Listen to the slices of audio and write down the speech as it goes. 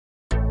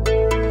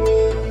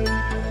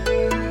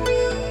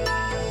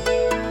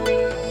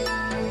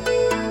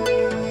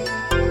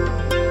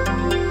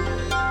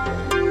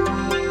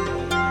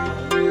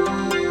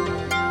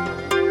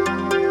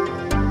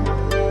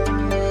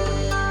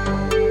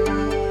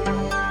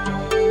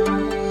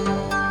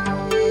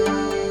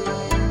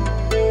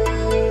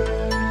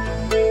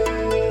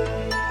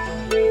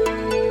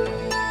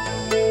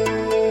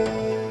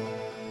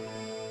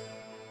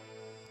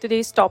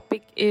today's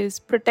topic is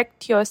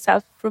protect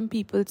yourself from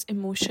people's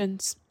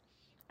emotions.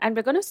 And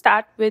we're going to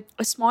start with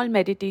a small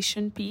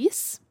meditation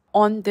piece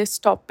on this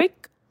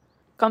topic.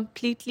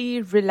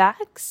 Completely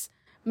relax.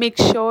 Make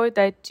sure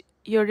that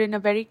you're in a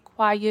very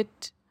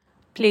quiet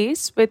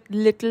place with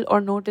little or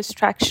no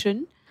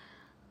distraction,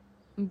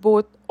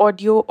 both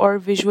audio or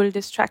visual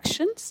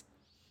distractions.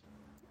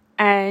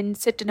 And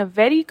sit in a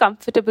very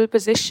comfortable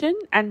position,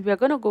 and we're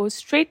going to go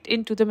straight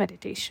into the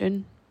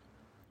meditation.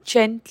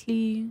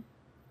 Gently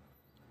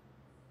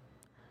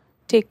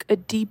take a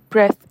deep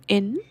breath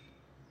in,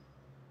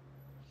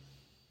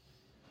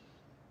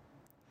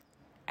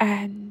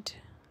 and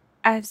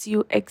as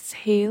you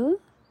exhale,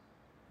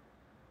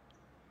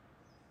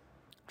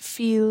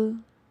 feel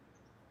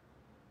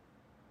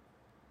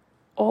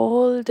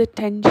all the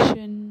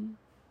tension,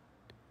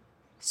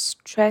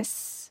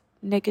 stress,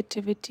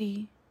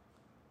 negativity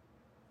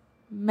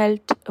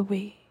melt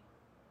away.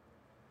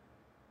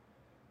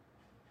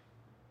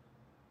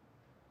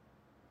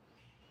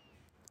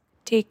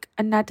 Take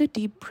another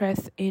deep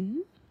breath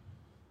in,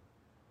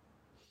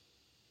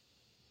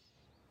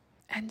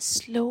 and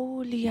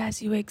slowly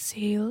as you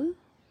exhale,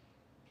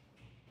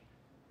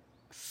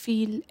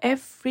 feel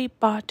every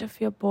part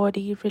of your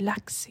body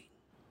relaxing,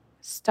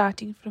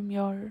 starting from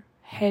your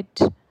head,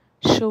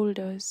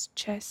 shoulders,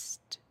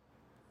 chest,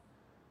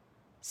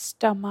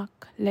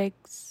 stomach,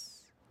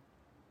 legs,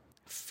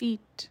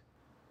 feet.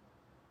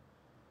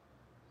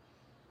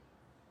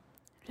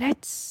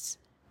 Let's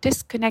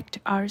disconnect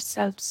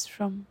ourselves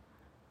from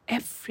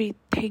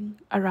everything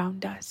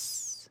around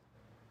us.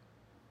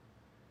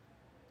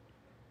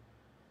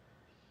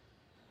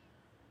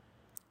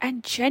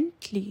 And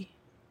gently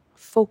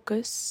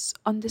focus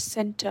on the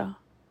center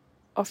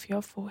of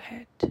your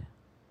forehead.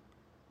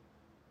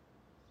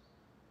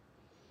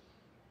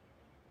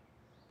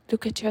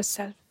 Look at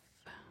yourself,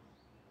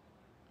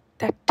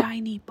 that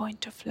tiny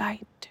point of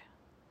light,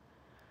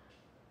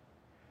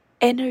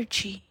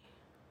 energy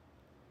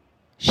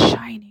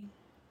shining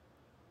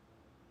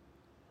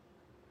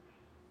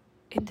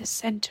in the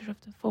center of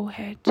the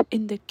forehead,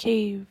 in the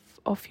cave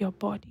of your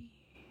body.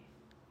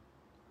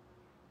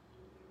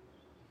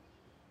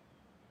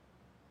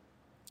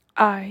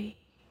 I,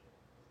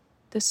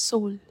 the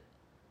soul,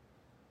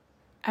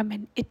 am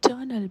an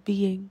eternal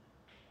being,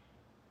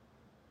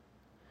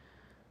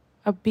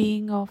 a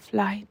being of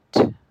light,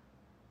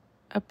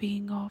 a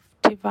being of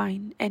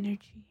divine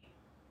energy.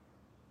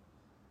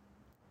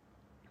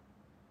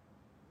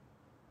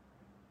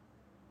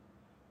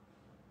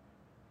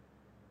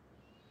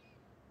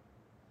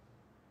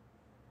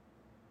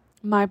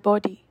 My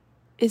body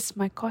is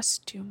my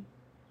costume,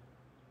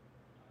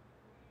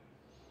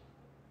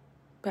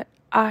 but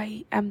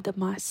I am the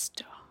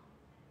master.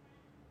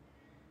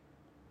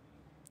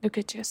 Look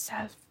at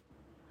yourself,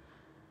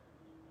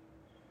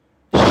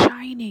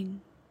 shining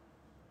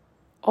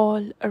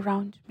all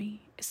around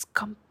me is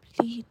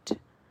complete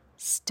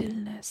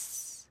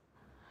stillness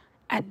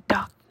and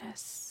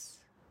darkness.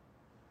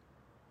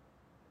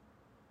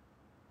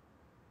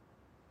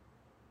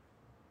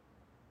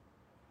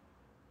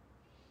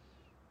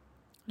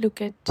 Look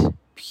at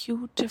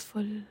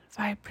beautiful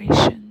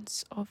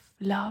vibrations of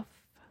love,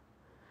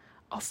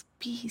 of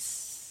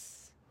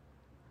peace,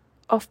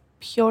 of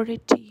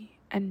purity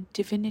and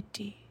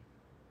divinity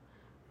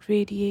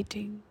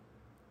radiating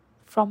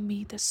from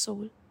me, the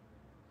soul,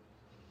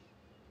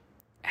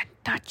 and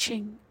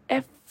touching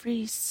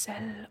every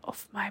cell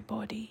of my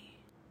body,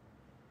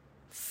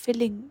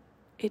 filling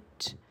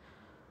it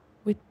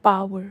with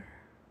power.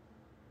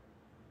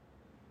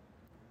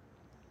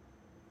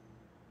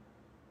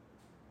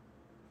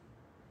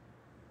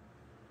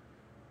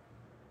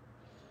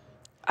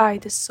 I,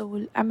 the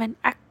soul, am an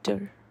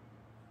actor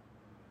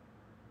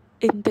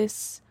in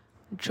this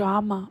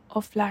drama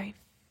of life.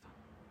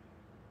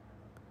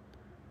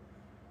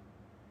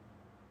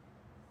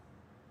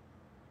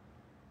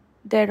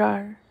 There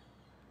are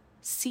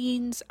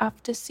scenes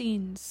after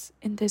scenes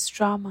in this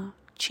drama,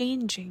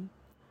 changing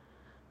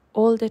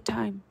all the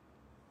time.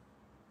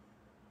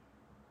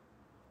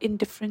 In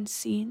different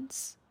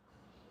scenes,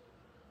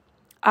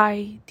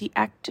 I, the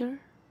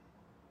actor,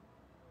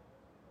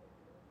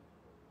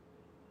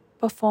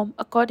 perform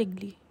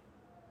accordingly.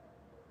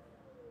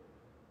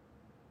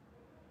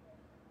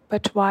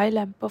 But while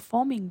I'm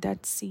performing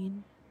that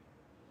scene,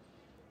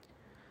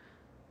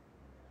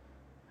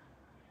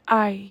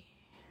 I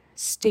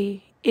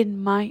stay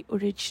in my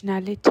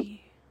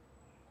originality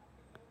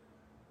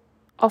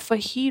of a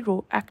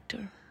hero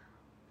actor.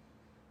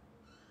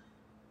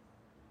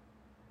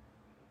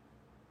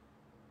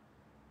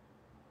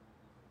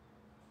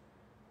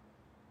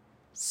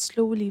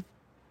 Slowly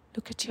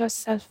look at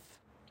yourself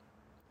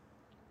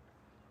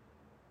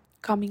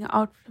coming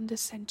out from the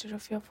center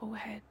of your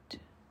forehead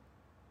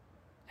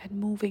and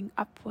moving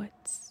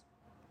upwards.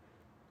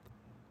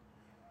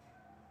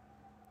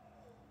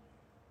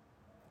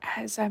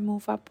 As I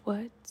move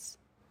upwards,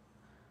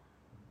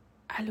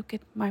 I look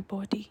at my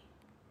body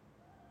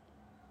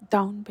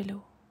down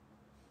below,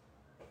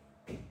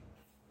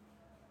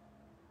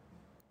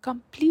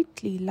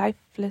 completely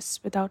lifeless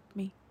without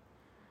me.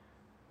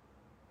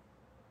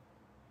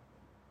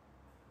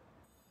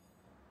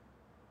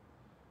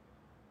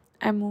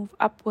 I move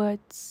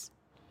upwards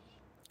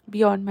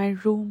beyond my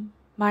room,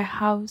 my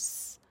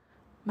house,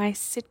 my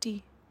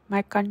city,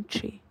 my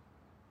country.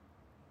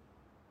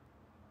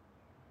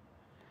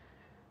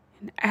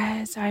 And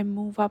as I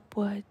move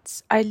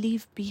upwards, I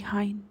leave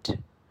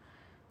behind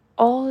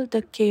all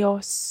the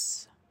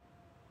chaos,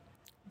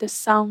 the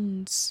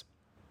sounds,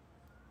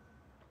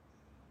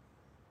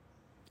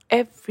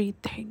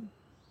 everything.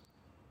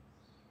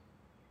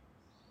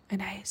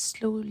 And I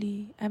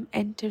slowly am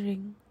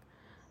entering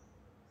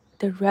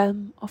the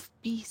realm of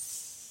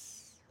peace.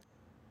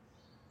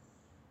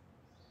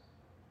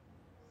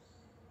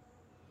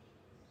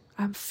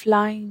 I'm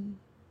flying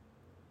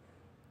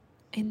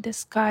in the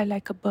sky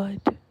like a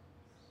bird,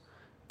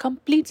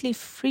 completely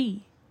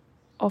free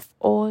of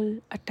all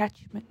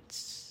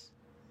attachments.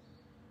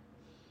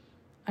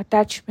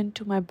 Attachment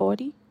to my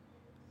body,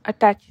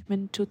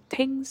 attachment to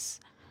things,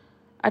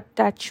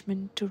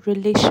 attachment to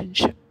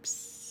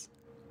relationships.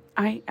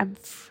 I am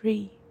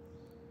free.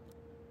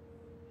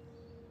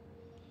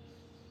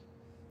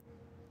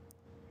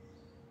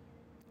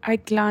 I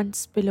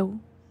glance below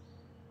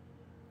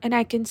and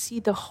I can see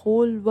the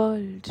whole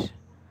world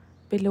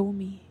below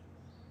me.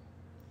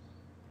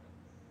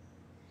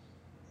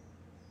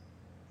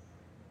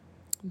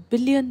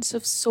 Billions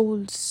of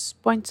souls,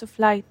 points of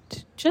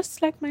light,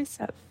 just like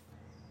myself,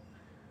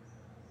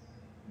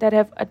 that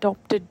have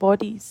adopted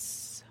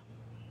bodies,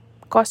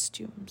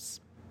 costumes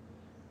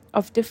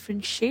of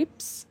different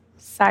shapes,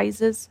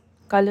 sizes,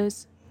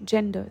 colors,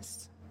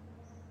 genders,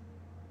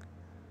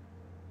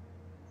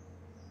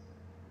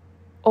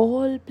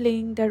 all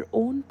playing their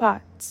own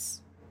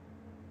parts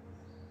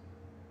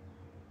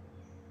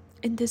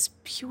in this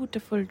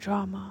beautiful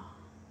drama.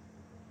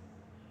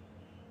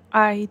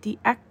 I, the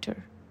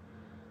actor,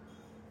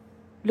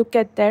 look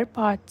at their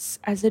parts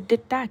as a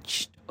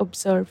detached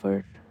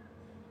observer,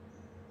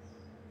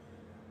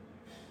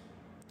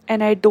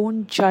 and I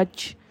don't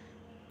judge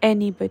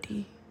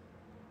anybody.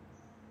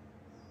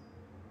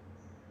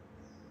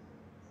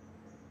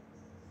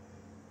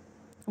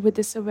 With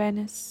this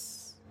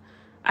awareness,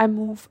 I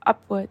move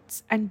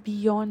upwards and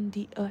beyond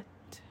the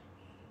earth.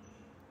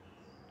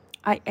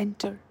 I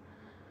enter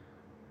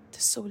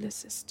the solar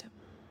system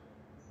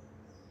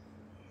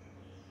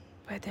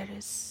where there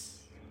is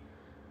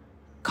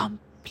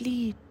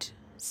complete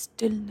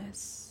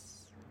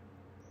stillness.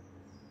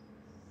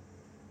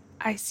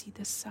 I see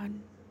the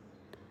sun,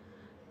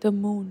 the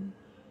moon,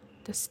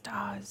 the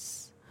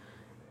stars,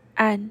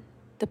 and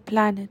the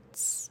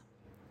planets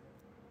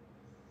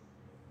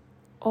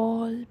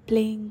all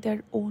playing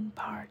their own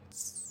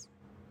parts.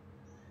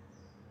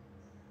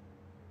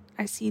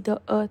 I see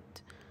the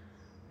earth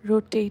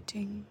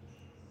rotating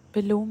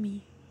below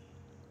me.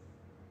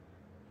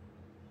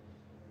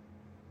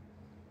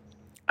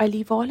 I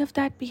leave all of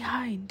that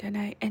behind and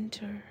I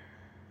enter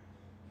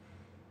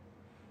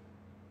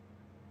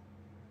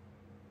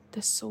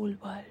the soul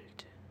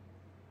world,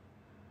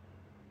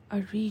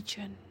 a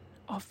region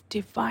of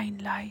divine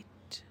light,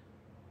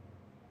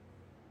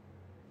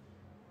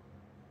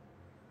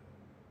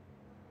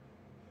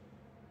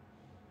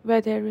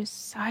 where there is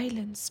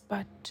silence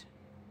but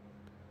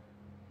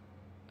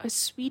a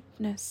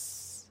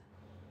sweetness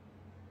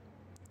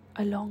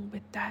along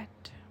with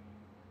that.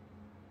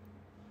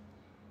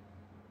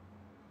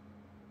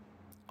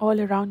 All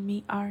around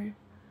me are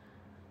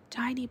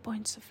tiny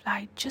points of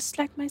light, just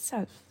like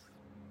myself,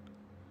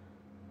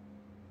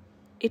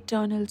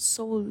 eternal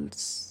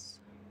souls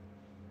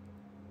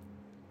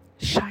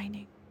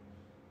shining.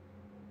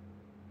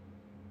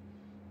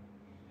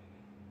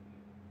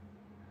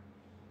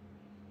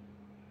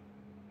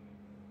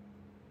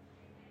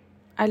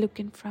 I look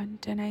in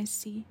front and I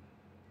see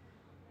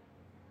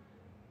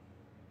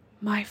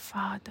my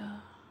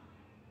Father,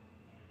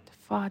 the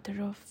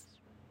Father of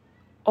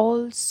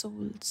all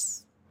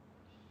souls,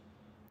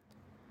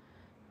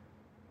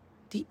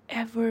 the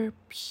ever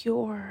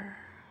pure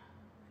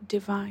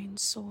divine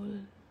soul,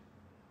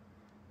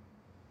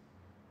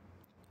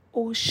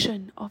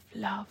 ocean of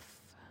love,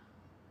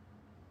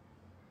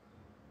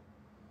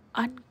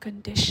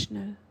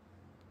 unconditional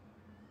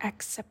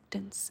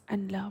acceptance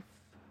and love.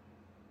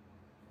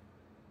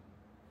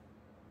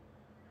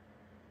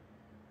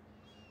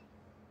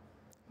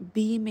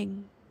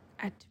 Beaming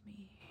at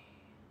me.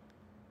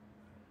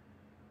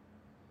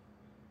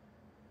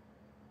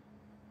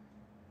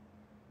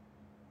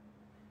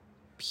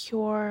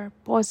 Pure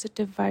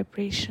positive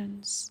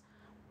vibrations,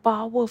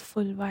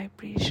 powerful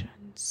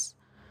vibrations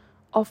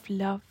of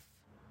love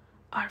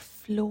are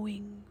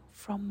flowing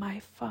from my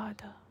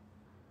Father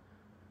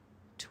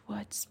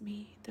towards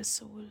me, the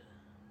soul.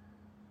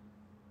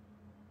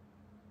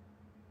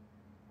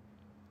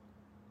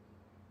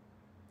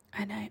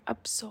 And I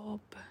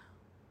absorb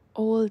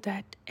all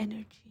that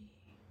energy.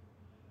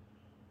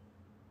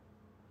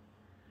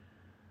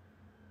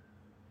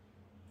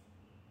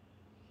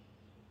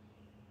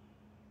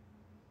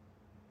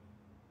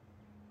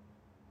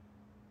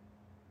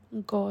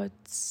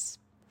 God's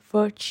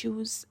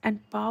virtues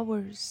and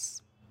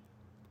powers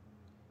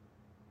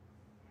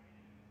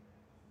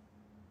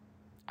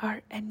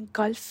are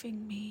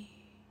engulfing me.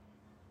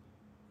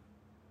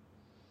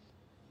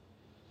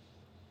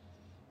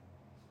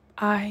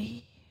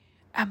 I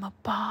am a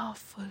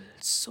powerful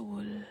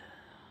soul.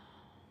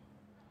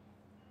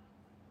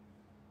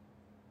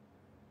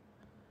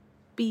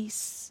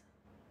 Peace,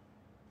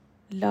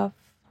 love,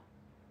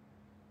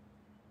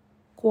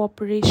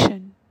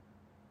 cooperation,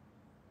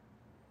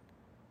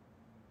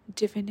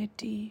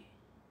 divinity,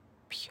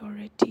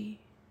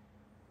 purity,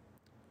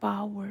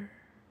 power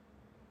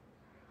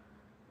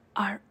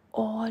are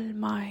all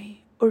my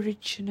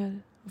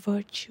original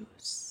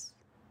virtues.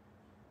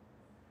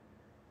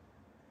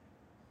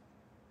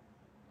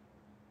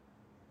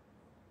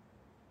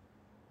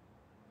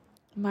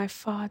 My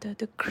Father,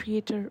 the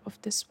creator of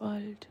this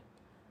world,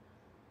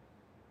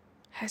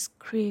 has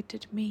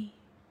created me.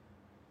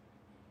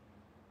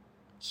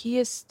 He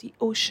is the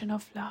ocean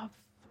of love,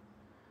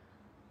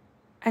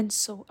 and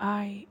so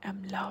I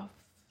am love.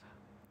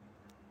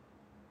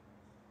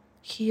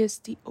 He is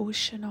the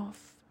ocean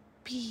of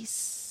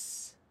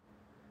peace,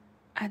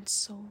 and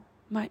so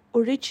my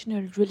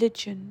original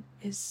religion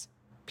is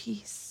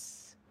peace.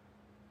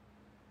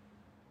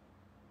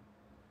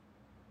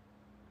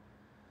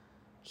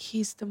 He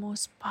is the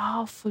most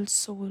powerful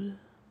soul,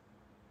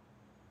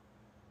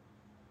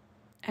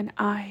 and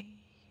I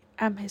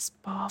am his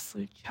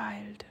powerful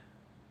child.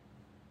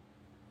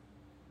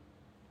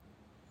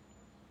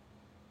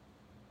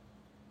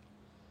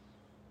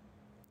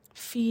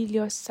 Feel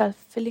yourself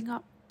filling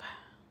up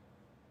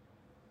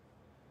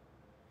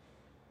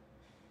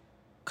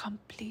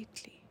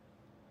completely.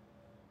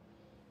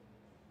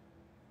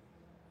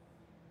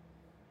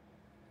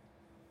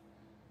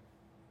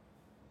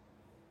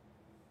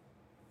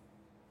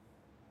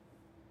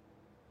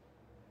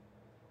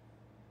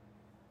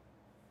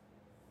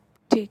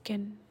 Take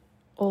in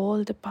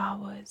all the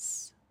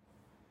powers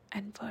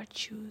and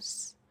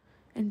virtues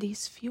in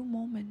these few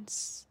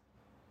moments.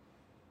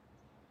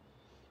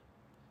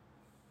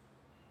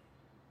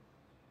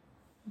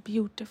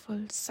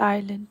 Beautiful,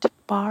 silent,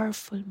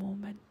 powerful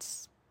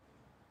moments.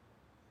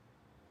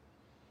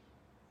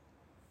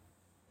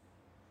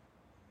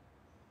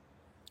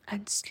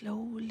 And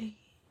slowly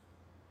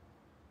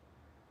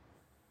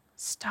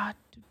start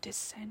to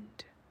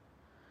descend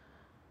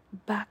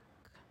back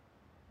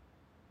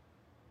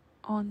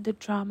on the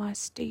drama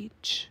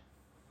stage,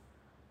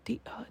 the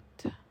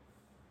earth,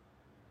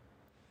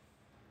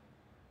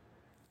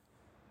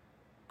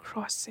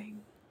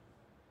 crossing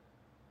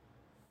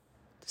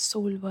the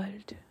soul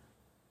world,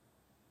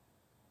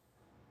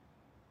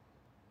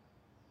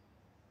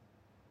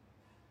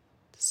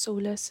 the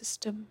solar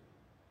system,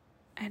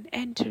 and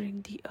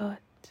entering the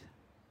earth,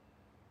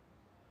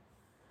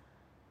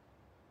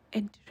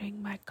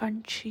 entering my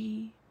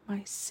country,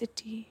 my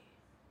city,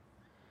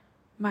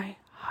 my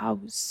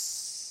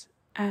house,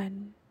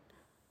 and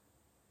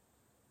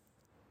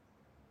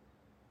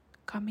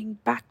coming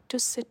back to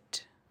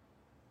sit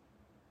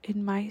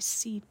in my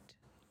seat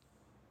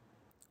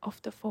of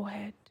the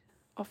forehead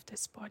of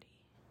this body.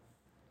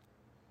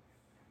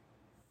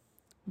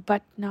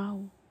 But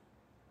now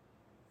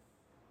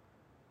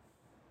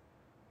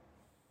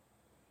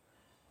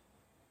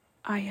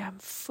I am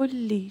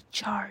fully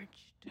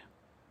charged.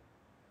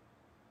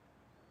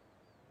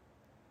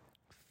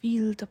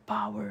 Feel the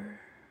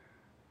power.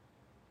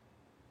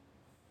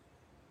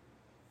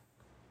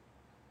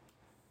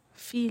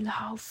 Feel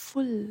how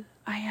full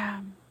I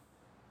am.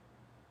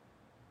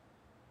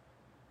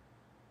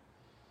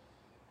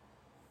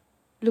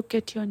 Look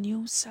at your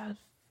new self,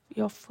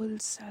 your full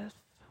self,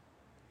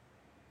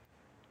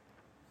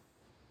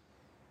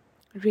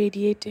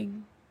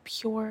 radiating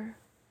pure,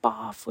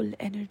 powerful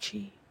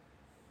energy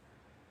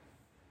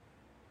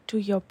to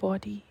your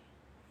body,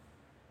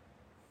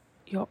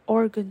 your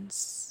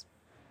organs,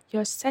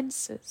 your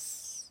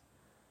senses,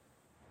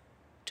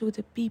 to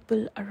the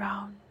people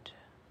around.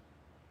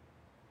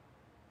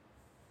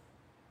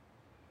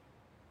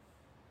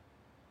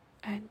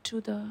 And to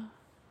the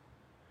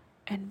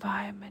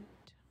environment.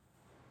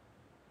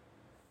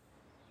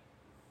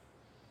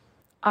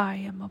 I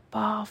am a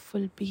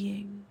powerful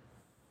being.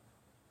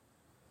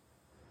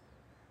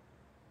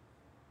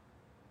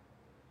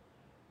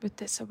 With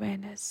this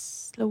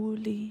awareness,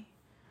 slowly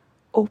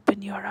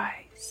open your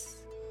eyes.